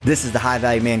This is the High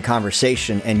Value Man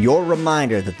Conversation, and your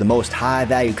reminder that the most high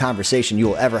value conversation you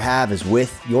will ever have is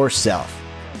with yourself.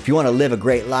 If you want to live a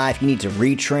great life, you need to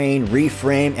retrain,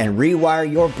 reframe, and rewire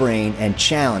your brain and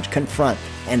challenge, confront,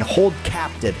 and hold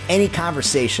captive any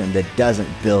conversation that doesn't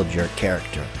build your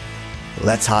character.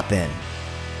 Let's hop in.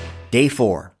 Day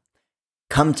 4.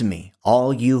 Come to me,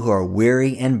 all you who are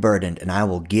weary and burdened, and I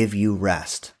will give you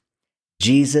rest.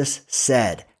 Jesus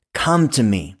said, come to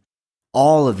me,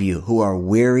 all of you who are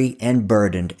weary and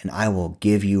burdened, and I will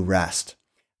give you rest.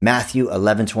 Matthew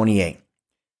 11:28.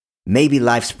 Maybe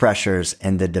life's pressures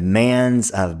and the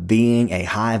demands of being a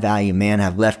high-value man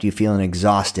have left you feeling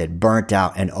exhausted, burnt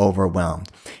out, and overwhelmed.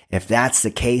 If that's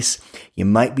the case, you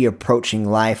might be approaching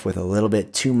life with a little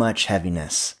bit too much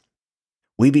heaviness.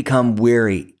 We become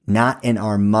weary, not in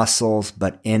our muscles,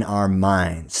 but in our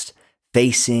minds,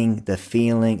 facing the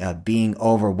feeling of being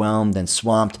overwhelmed and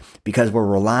swamped because we're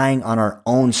relying on our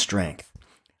own strength.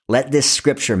 Let this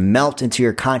scripture melt into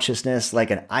your consciousness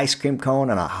like an ice cream cone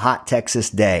on a hot Texas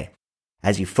day.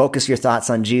 As you focus your thoughts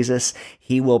on Jesus,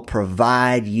 He will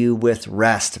provide you with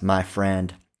rest, my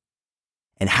friend.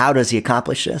 And how does He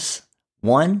accomplish this?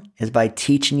 One is by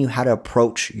teaching you how to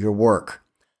approach your work.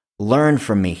 Learn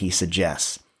from me, He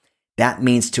suggests. That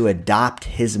means to adopt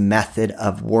His method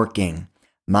of working.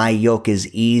 My yoke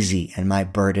is easy and my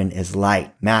burden is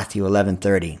light. Matthew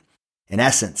 11:30. In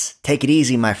essence, take it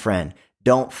easy, my friend.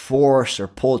 Don't force or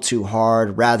pull too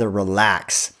hard. Rather,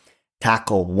 relax.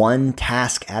 Tackle one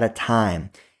task at a time.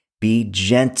 Be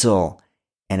gentle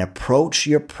and approach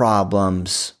your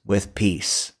problems with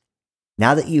peace.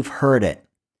 Now that you've heard it,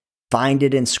 find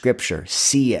it in Scripture,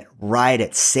 see it, write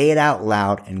it, say it out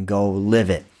loud, and go live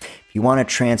it. If you want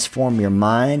to transform your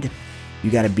mind, you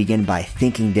got to begin by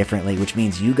thinking differently, which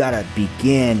means you got to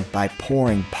begin by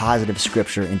pouring positive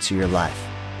Scripture into your life.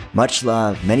 Much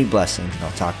love, many blessings, and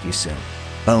I'll talk to you soon.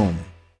 Boom.